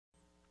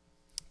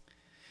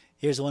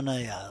Here's one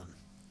I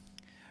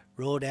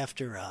wrote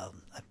after I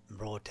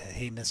wrote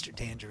Hey Mr.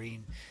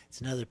 Tangerine.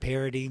 It's another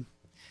parody.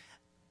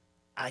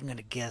 I'm going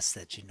to guess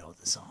that you know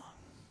the song.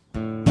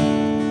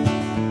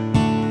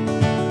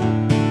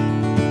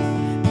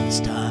 It's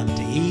time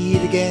to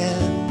eat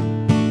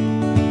again.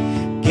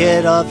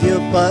 Get off your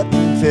butt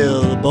and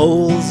fill the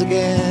bowls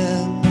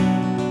again.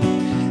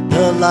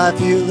 The life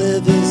you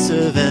live is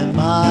serving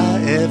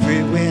my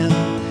every whim.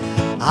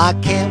 I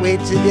can't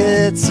wait to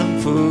get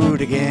some food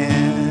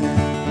again.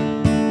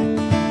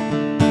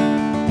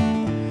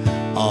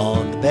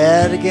 On the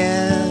bed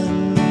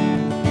again,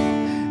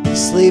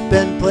 sleep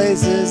in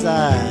places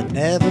I've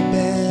never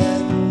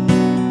been,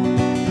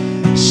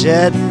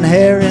 shedding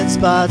hair in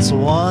spots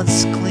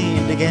once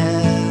cleaned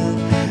again.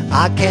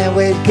 I can't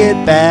wait to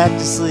get back to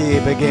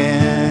sleep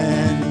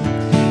again.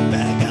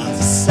 Back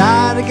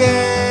outside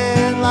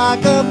again,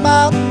 like a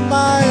mountain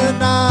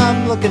lion,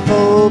 I'm looking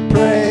for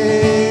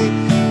prey.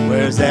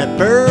 Where's that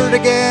bird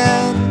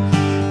again?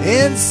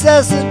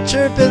 Incessant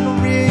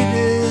chirping, reed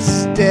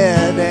is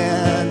dead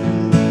and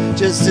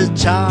just to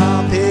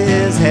chomp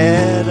his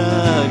head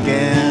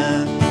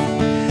again.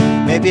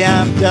 Maybe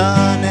I'm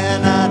done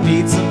and I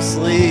need some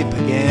sleep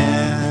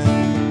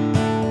again.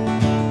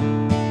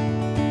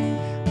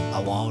 I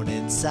want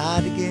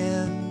inside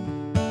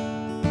again.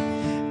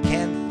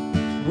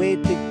 Can't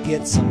wait to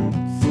get some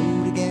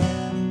food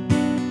again.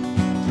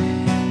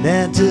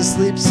 Then to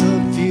sleep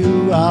some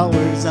few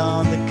hours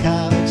on the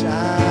couch.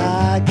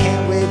 I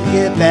can't wait to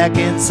get back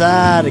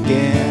inside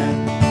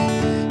again.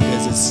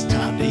 'Cause it's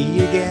time to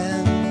eat again.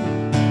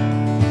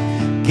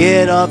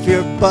 Get off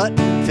your butt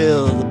and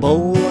fill the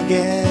bowl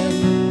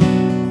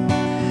again.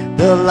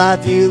 The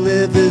life you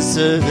live is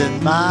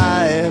serving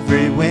my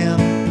every whim.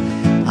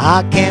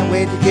 I can't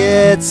wait to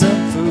get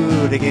some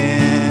food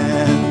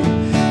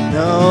again.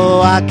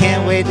 No, I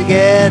can't wait to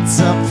get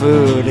some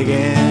food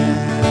again.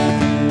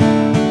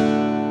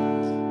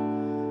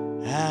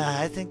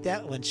 I think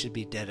that one should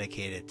be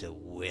dedicated to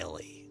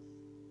Willie.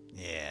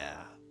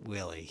 Yeah,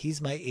 Willie.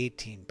 He's my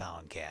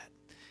 18-pound cat.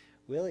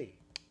 Willie.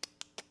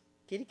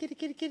 Kitty, kitty,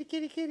 kitty, kitty,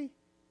 kitty, kitty.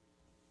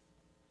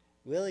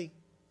 Willie.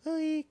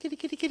 Willie, kitty,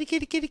 kitty, kitty,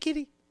 kitty, kitty,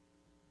 kitty.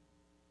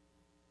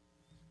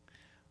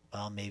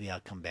 Well, maybe I'll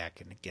come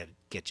back and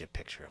get you a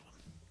picture of him.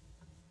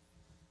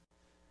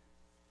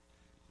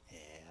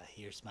 Yeah,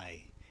 here's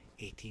my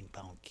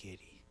 18-pound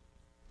kitty.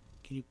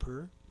 Can you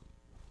purr?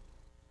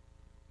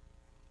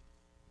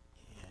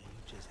 Yeah,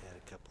 you just had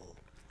a couple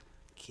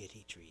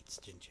kitty treats,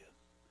 didn't you?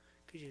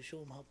 Could you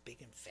show him how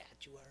big and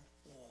fat you are?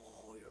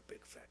 Oh, you're a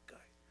big fat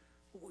guy.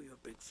 Oh, you're a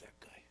big fat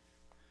guy.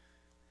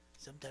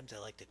 Sometimes I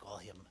like to call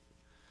him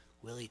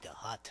Willie the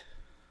Hutt.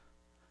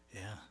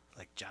 Yeah,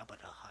 like Jabba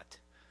the Hutt.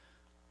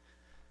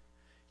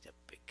 He's a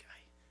big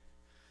guy.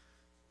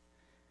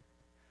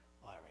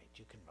 Alright,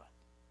 you can run.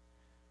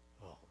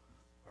 Oh,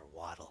 or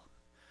waddle.